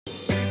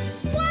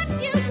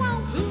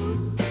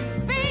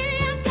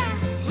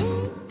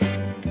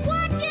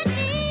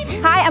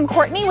I'm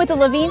Courtney with the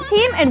Levine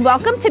team, and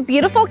welcome to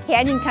beautiful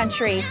Canyon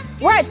Country.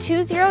 We're at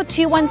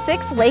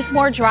 20216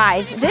 Lakemore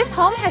Drive. This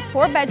home has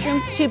 4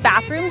 bedrooms, 2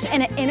 bathrooms,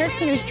 and an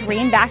entertainer's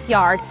dream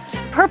backyard.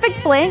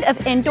 Perfect blend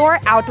of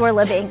indoor-outdoor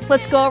living.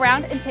 Let's go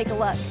around and take a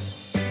look.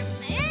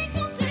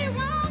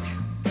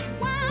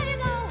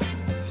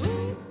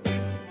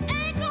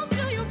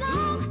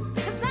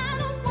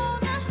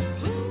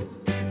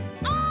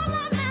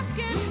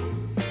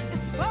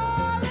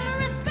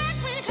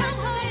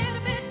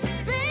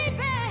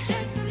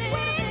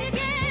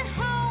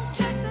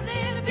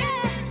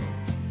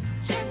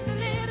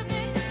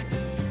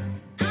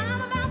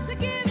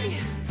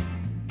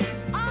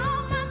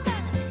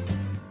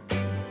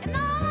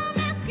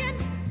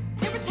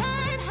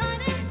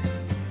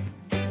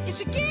 You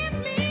should give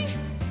me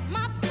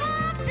my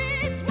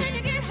profits when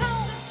you get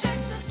home.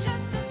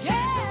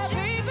 Yeah,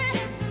 baby,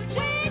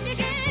 when you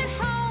get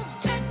home.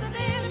 Just a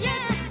little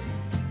bit,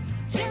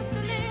 just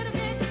a little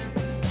bit.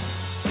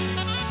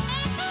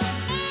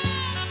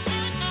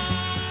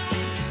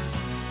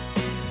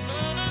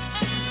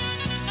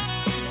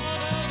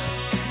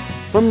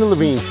 From the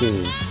Levine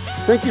team,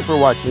 thank you for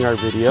watching our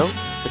video.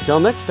 Until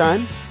next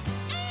time.